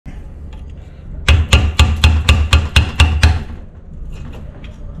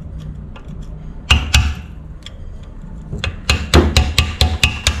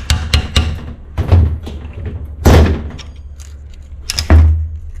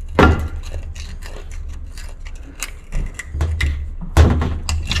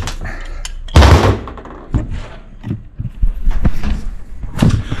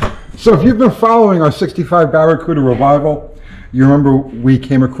So if you've been following our 65 Barracuda revival, you remember we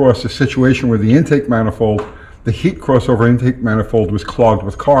came across a situation where the intake manifold, the heat crossover intake manifold, was clogged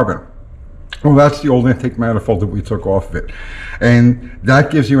with carbon. Well, that's the old intake manifold that we took off of it. And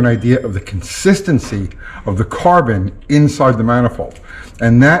that gives you an idea of the consistency of the carbon inside the manifold.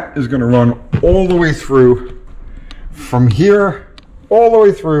 And that is going to run all the way through, from here all the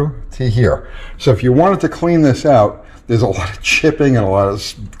way through to here. So if you wanted to clean this out, there's a lot of chipping and a lot of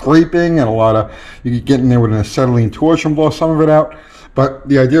scraping and a lot of, you could get in there with an acetylene torch and blow some of it out. But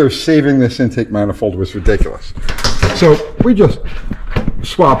the idea of saving this intake manifold was ridiculous. So we just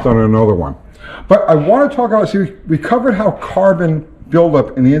swapped on another one. But I want to talk about, see, we covered how carbon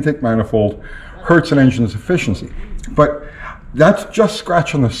buildup in the intake manifold hurts an engine's efficiency. But that's just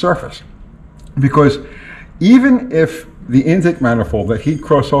scratching the surface. Because even if the intake manifold, that heat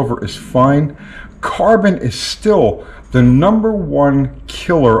crossover, is fine, carbon is still the #1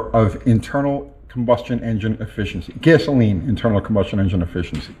 killer of internal combustion engine efficiency, gasoline internal combustion engine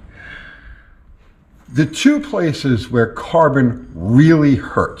efficiency. The two places where carbon really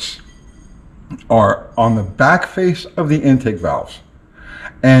hurts are on the back face of the intake valves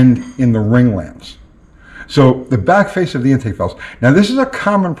and in the ring lamps. So the back face of the intake valves. Now this is a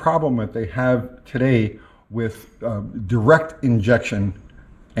common problem that they have today with direct injection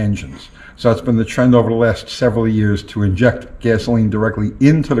engines. So that's been the trend over the last several years, to inject gasoline directly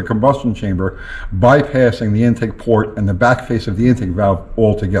into the combustion chamber, bypassing the intake port and the back face of the intake valve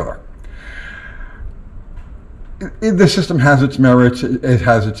altogether. The system has its merits, it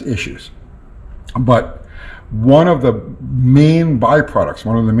has its issues. But one of the main byproducts,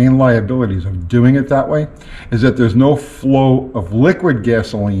 one of the main liabilities of doing it that way, is that there's no flow of liquid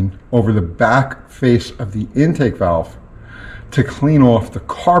gasoline over the back face of the intake valve to clean off the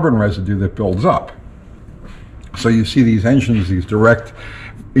carbon residue that builds up. So you see these engines, these direct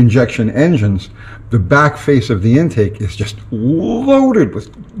injection engines, the back face of the intake is just loaded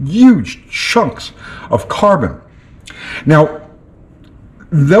with huge chunks of carbon. Now,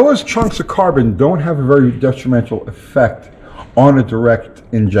 those chunks of carbon don't have a very detrimental effect on a direct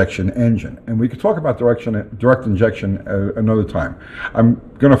injection engine. And we could talk about direct injection another time. I'm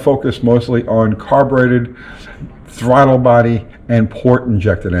going to focus mostly on carbureted, throttle body, and port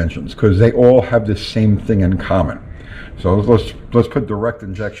injected engines, because they all have the same thing in common. So let's put direct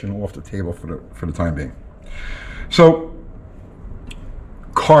injection off the table for the time being. So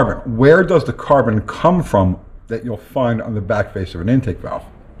carbon, where does the carbon come from that you'll find on the back face of an intake valve?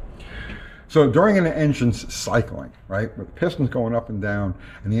 So during an engine's cycling, right, with the pistons going up and down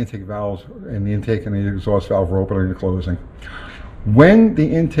and the intake valves and the intake and the exhaust valve are opening and closing, when the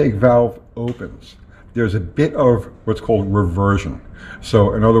intake valve opens, there's a bit of what's called reversion.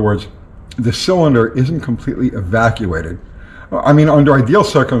 So in other words, the cylinder isn't completely evacuated. I mean, under ideal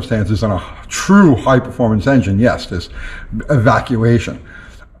circumstances on a true high performance engine, yes, there's evacuation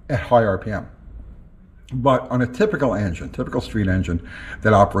at high RPM. But on a typical engine, typical street engine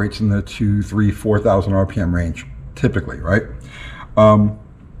that operates in the 2,000, 3,000, 4,000 RPM range, typically, right?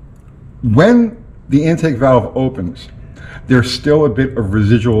 When the intake valve opens, there's still a bit of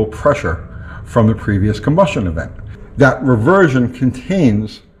residual pressure from the previous combustion event. That reversion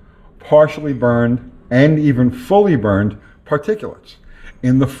contains partially burned and even fully burned particulates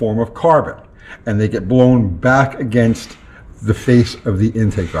in the form of carbon, and they get blown back against the face of the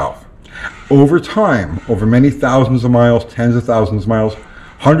intake valve. Over time, over many thousands of miles, tens of thousands of miles,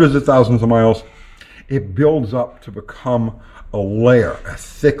 hundreds of thousands of miles, it builds up to become a layer, a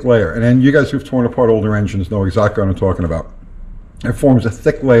thick layer. And then you guys who've torn apart older engines know exactly what I'm talking about. It forms a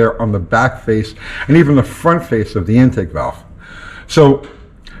thick layer on the back face and even the front face of the intake valve. So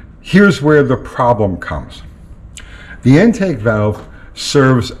here's where the problem comes. The intake valve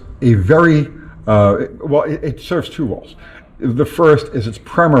serves a very, it serves two roles. The first is its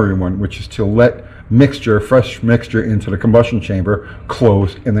primary one, which is to let mixture, fresh mixture into the combustion chamber,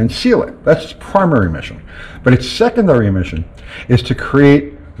 close, and then seal it. That's its primary mission. But its secondary mission is to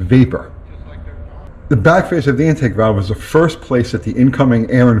create vapor. The back face of the intake valve is the first place that the incoming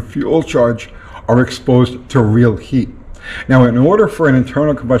air and fuel charge are exposed to real heat. Now, in order for an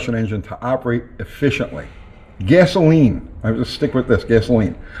internal combustion engine to operate efficiently, gasoline, I will just stick with this,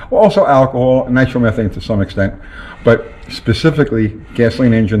 gasoline, well, also alcohol and nitromethane to some extent, but specifically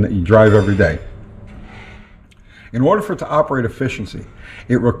gasoline engine that you drive every day. In order for it to operate efficiency,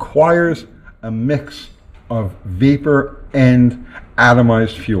 it requires a mix of vapor and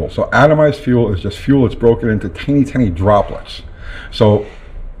atomized fuel. So atomized fuel is just fuel that's broken into tiny, tiny droplets. So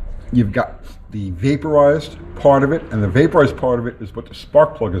you've got the vaporized part of it, and the vaporized part of it is what the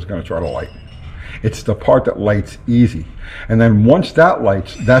spark plug is going to try to light. It's the part that lights easy. And then once that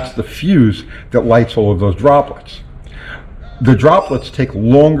lights, that's the fuse that lights all of those droplets. The droplets take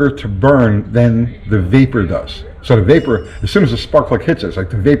longer to burn than the vapor does. So the vapor, as soon as the spark plug hits it, it's like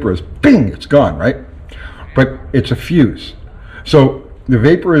the vapor is bing, it's gone, right? But it's a fuse. So the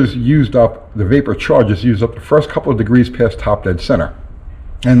vapor is used up, the vapor charge is used up the first couple of degrees past top dead center.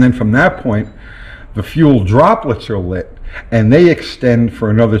 And then from that point, the fuel droplets are lit and they extend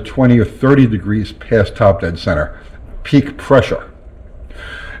for another 20 or 30 degrees past top dead center, peak pressure.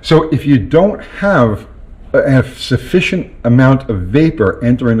 So if you don't have a sufficient amount of vapor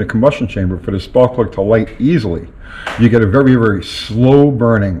entering the combustion chamber for the spark plug to light easily, you get a very, very slow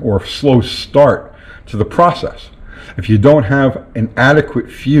burning or slow start to the process. If you don't have an adequate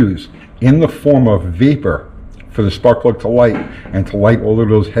fuse in the form of vapor for the spark plug to light and to light all of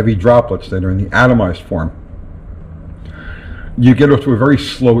those heavy droplets that are in the atomized form, you get off to a very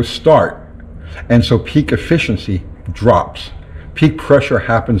slow start. And so peak efficiency drops. Peak pressure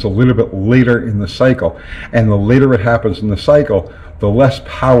happens a little bit later in the cycle. And the later it happens in the cycle, the less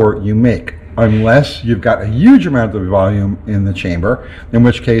power you make. Unless you've got a huge amount of volume in the chamber, in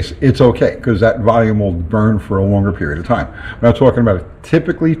which case it's okay, because that volume will burn for a longer period of time. I'm not talking about a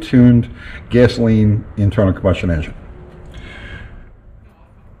typically tuned gasoline internal combustion engine.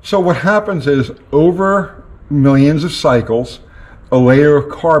 So what happens is, over millions of cycles, a layer of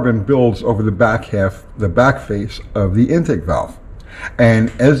carbon builds over the back half, the back face of the intake valve. And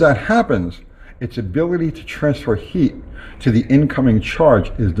as that happens, its ability to transfer heat to the incoming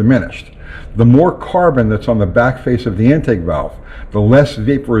charge is diminished. The more carbon that's on the back face of the intake valve, the less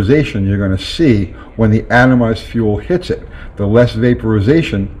vaporization you're going to see when the atomized fuel hits it. The less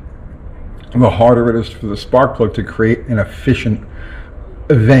vaporization, the harder it is for the spark plug to create an efficient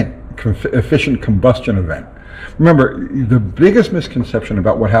efficient combustion event. Remember, the biggest misconception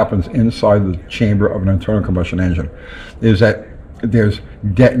about what happens inside the chamber of an internal combustion engine is that there's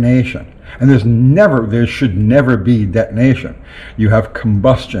detonation. And there should never be detonation. You have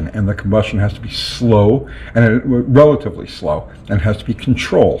combustion, and the combustion has to be slow, and relatively slow, and has to be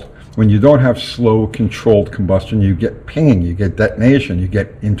controlled. When you don't have slow, controlled combustion, you get pinging, you get detonation, you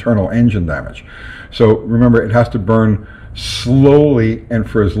get internal engine damage. So remember, it has to burn slowly and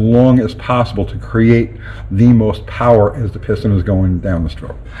for as long as possible to create the most power as the piston is going down the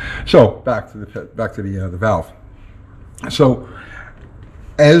stroke. So back to the valve. So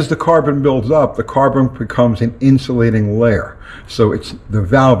as the carbon builds up, the carbon becomes an insulating layer. So the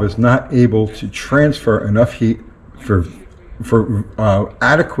valve is not able to transfer enough heat for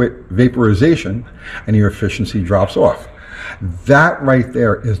adequate vaporization, and your efficiency drops off. That right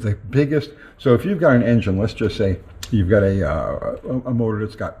there is the biggest. So if you've got an engine, let's just say you've got a motor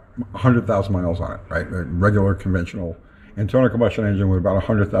that's got 100,000 miles on it, right? A regular conventional internal combustion engine with about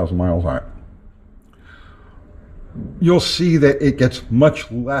 100,000 miles on it. You'll see that it gets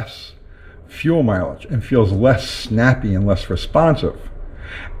much less fuel mileage and feels less snappy and less responsive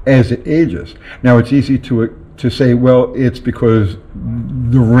as it ages. Now, it's easy to say, well, it's because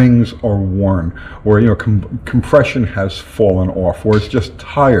the rings are worn, or compression has fallen off, or it's just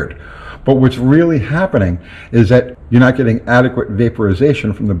tired. But what's really happening is that you're not getting adequate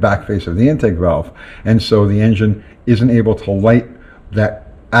vaporization from the back face of the intake valve, and so the engine isn't able to light that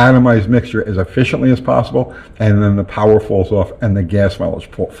atomized mixture as efficiently as possible, and then the power falls off and the gas mileage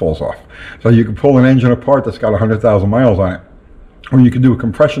falls off. So you can pull an engine apart that's got 100,000 miles on it, or you can do a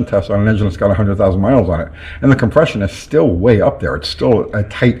compression test on an engine that's got 100,000 miles on it, and the compression is still way up there. It's still a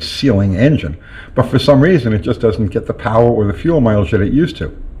tight sealing engine, but for some reason it just doesn't get the power or the fuel mileage that it used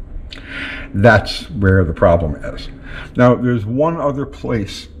to. That's where the problem is. Now, there's one other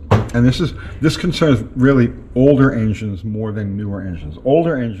place, and this concerns really older engines more than newer engines.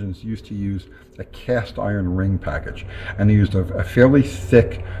 Older engines used to use a cast iron ring package, and they used a fairly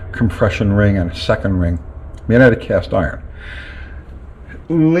thick compression ring and a second ring made out of cast iron.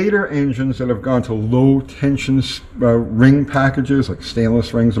 Later engines that have gone to low tension ring packages, like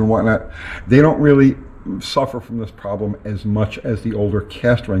stainless rings and whatnot, they don't really suffer from this problem as much as the older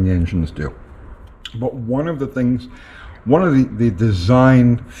cast ring engines do. But one of the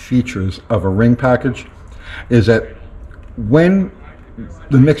design features of a ring package is that when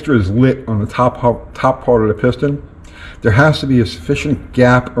the mixture is lit on the top part of the piston, there has to be a sufficient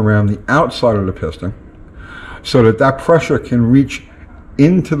gap around the outside of the piston so that pressure can reach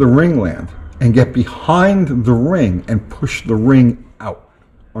into the ringland and get behind the ring and push the ring out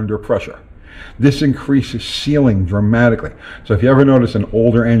under pressure. This increases sealing dramatically. So if you ever notice an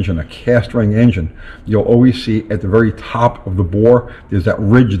older engine, a cast ring engine, you'll always see at the very top of the bore, there's that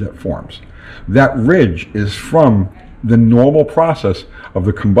ridge that forms. That ridge is from the normal process of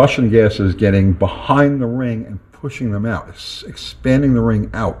the combustion gases getting behind the ring and pushing them out, expanding the ring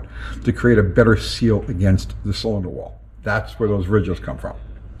out to create a better seal against the cylinder wall. That's where those ridges come from.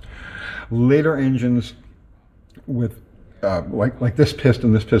 Later engines with like this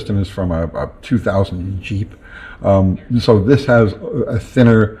piston is from a 2000 Jeep. So this has a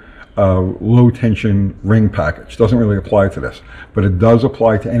thinner, low tension ring package. Doesn't really apply to this, but it does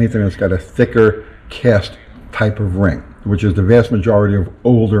apply to anything that's got a thicker cast type of ring, which is the vast majority of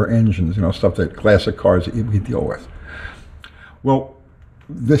older engines, you know, stuff that classic cars that we deal with. Well,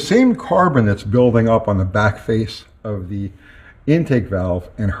 the same carbon that's building up on the back face of the intake valve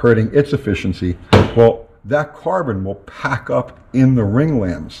and hurting its efficiency, well, that carbon will pack up in the ring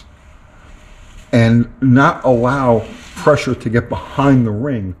lands and not allow pressure to get behind the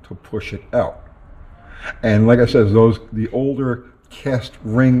ring to push it out. And like I said, the older cast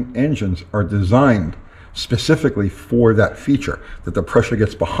ring engines are designed specifically for that feature, that the pressure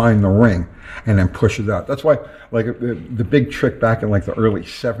gets behind the ring and then pushes out. That's why, like, the big trick back in like the early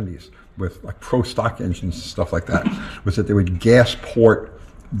 70s with like pro stock engines and stuff like that was that they would gas port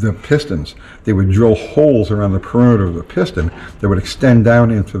the pistons. They would drill holes around the perimeter of the piston that would extend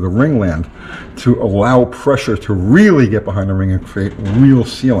down into the ring land to allow pressure to really get behind the ring and create real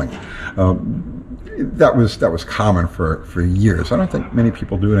sealing. That was common for years. I don't think many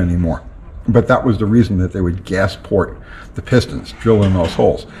people do it anymore. But that was the reason that they would gas port the pistons, drill in those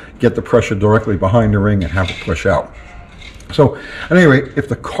holes, get the pressure directly behind the ring and have it push out. So at any rate, if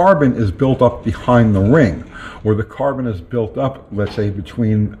the carbon is built up behind the ring, or the carbon is built up, let's say,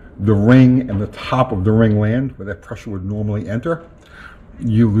 between the ring and the top of the ring land, where that pressure would normally enter,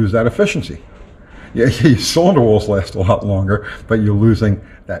 you lose that efficiency. Yeah, your cylinder walls last a lot longer, but you're losing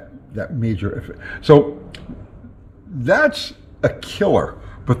that major. So that's a killer.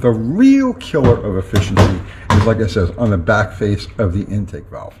 But the real killer of efficiency is, like I said, on the back face of the intake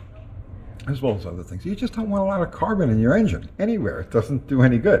valve, as well as other things. You just don't want a lot of carbon in your engine anywhere. It doesn't do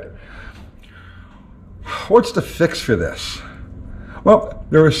any good. What's the fix for this? Well,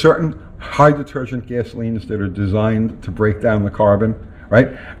 there are certain high detergent gasolines that are designed to break down the carbon,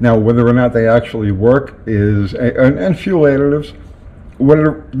 right? Now, whether or not they actually work and fuel additives,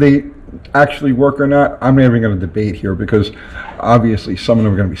 whether they actually work or not, I'm not even going to debate here, because obviously some of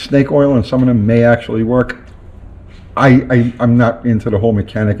them are going to be snake oil and some of them may actually work. I'm not into the whole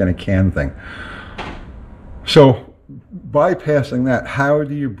mechanic in a can thing. So bypassing that, how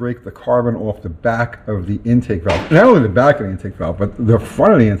do you break the carbon off the back of the intake valve? Not only the back of the intake valve, but the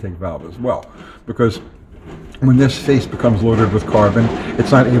front of the intake valve as well. Because when this face becomes loaded with carbon,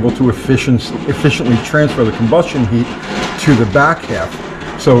 it's not able to efficiently transfer the combustion heat to the back half.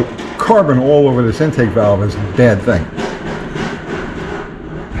 So carbon all over this intake valve is a bad thing.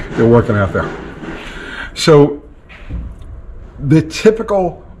 They're working out there. So the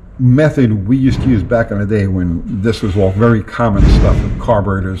typical method we used to use back in the day, when this was all very common stuff with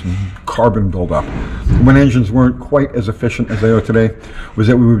carburetors and carbon buildup, when engines weren't quite as efficient as they are today, was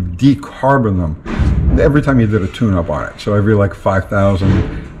that we would decarbon them every time you did a tune-up on it. So every like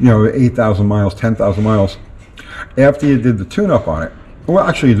 5,000, 8,000 miles, 10,000 miles, after you did the tune-up on it, well,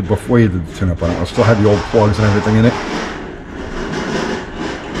 actually, before you did the tune-up on it, I still had the old plugs and everything in it,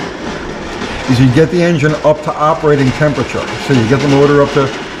 is you get the engine up to operating temperature. So you get the motor up to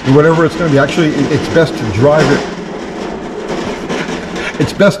whatever it's going to be. Actually, it's best to drive it.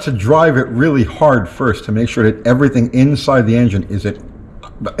 It's best to drive it really hard first to make sure that everything inside the engine is at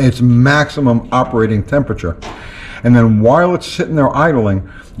its maximum operating temperature. And then while it's sitting there idling,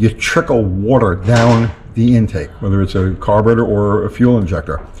 you trickle water down the intake, whether it's a carburetor or a fuel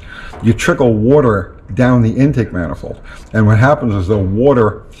injector. You trickle water down the intake manifold, and what happens is the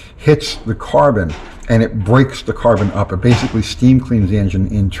water hits the carbon and it breaks the carbon up. It basically steam cleans the engine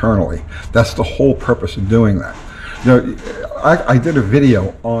internally. That's the whole purpose of doing that. I did a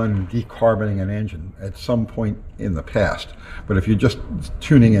video on decarboning an engine at some point in the past, but if you're just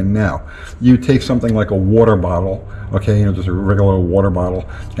tuning in now, you take something like a water bottle, okay, just a regular water bottle,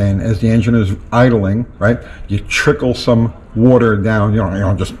 and as the engine is idling, right, you trickle some water down. You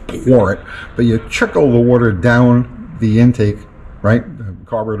don't just pour it, but you trickle the water down the intake, right, the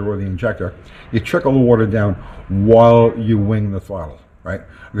carburetor or the injector. You trickle the water down while you wing the throttle, right?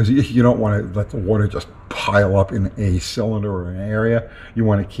 Because you don't want to let the water just pile up in a cylinder or an area. You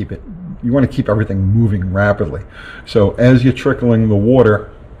want to keep it. You want to keep everything moving rapidly. So as you're trickling the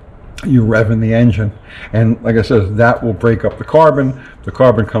water, you rev in the engine, and like I said, that will break up the carbon. The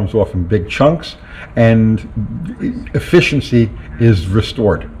carbon comes off in big chunks, and efficiency is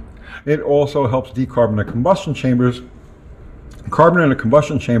restored. It also helps decarbon the combustion chambers, Carbon in a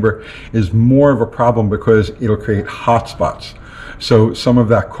combustion chamber is more of a problem because it'll create hot spots. So some of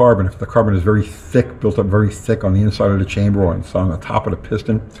that carbon, if the carbon is very thick, built up very thick on the inside of the chamber or on the top of the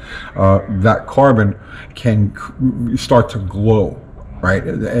piston, that carbon can start to glow, right?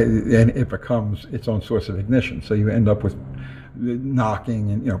 And it becomes its own source of ignition. So you end up with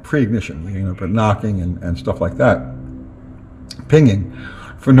knocking and, pre-ignition, you end up with knocking and stuff like that, pinging,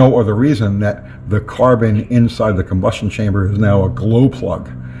 for no other reason that the carbon inside the combustion chamber is now a glow plug.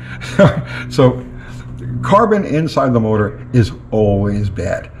 So carbon inside the motor is always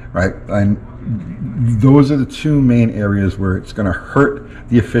bad, right? And those are the two main areas where it's going to hurt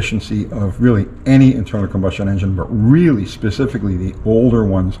the efficiency of really any internal combustion engine, but really specifically the older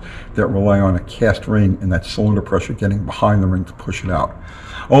ones that rely on a cast ring and that cylinder pressure getting behind the ring to push it out.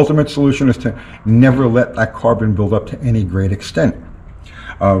 Ultimate solution is to never let that carbon build up to any great extent.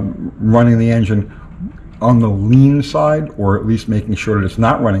 Running the engine on the lean side, or at least making sure that it's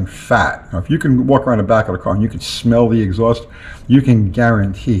not running fat. Now, if you can walk around the back of the car and you can smell the exhaust, you can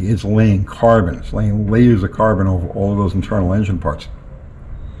guarantee it's laying carbon. It's laying layers of carbon over all of those internal engine parts.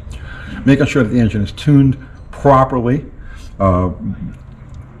 Making sure that the engine is tuned properly, and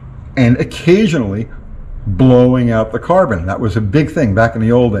occasionally blowing out the carbon. That was a big thing back in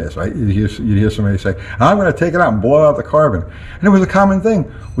the old days, right? You'd hear somebody say, I'm going to take it out and blow out the carbon. And it was a common thing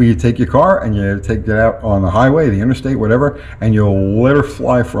where you take your car and you take it out on the highway, the interstate, whatever, and you'll let her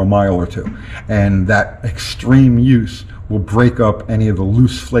fly for a mile or two. And that extreme use will break up any of the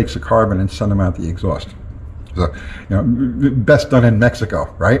loose flakes of carbon and send them out the exhaust. So, best done in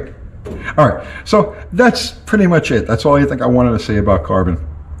Mexico, right? All right, so that's pretty much it. That's all I think I wanted to say about carbon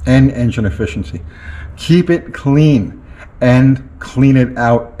and engine efficiency. Keep it clean and clean it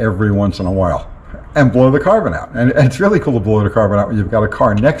out every once in a while and blow the carbon out. And it's really cool to blow the carbon out when you've got a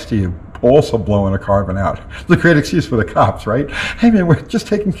car next to you also blowing the carbon out. It's a great excuse for the cops, right? Hey man, we're just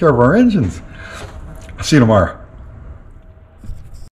taking care of our engines. I'll see you tomorrow.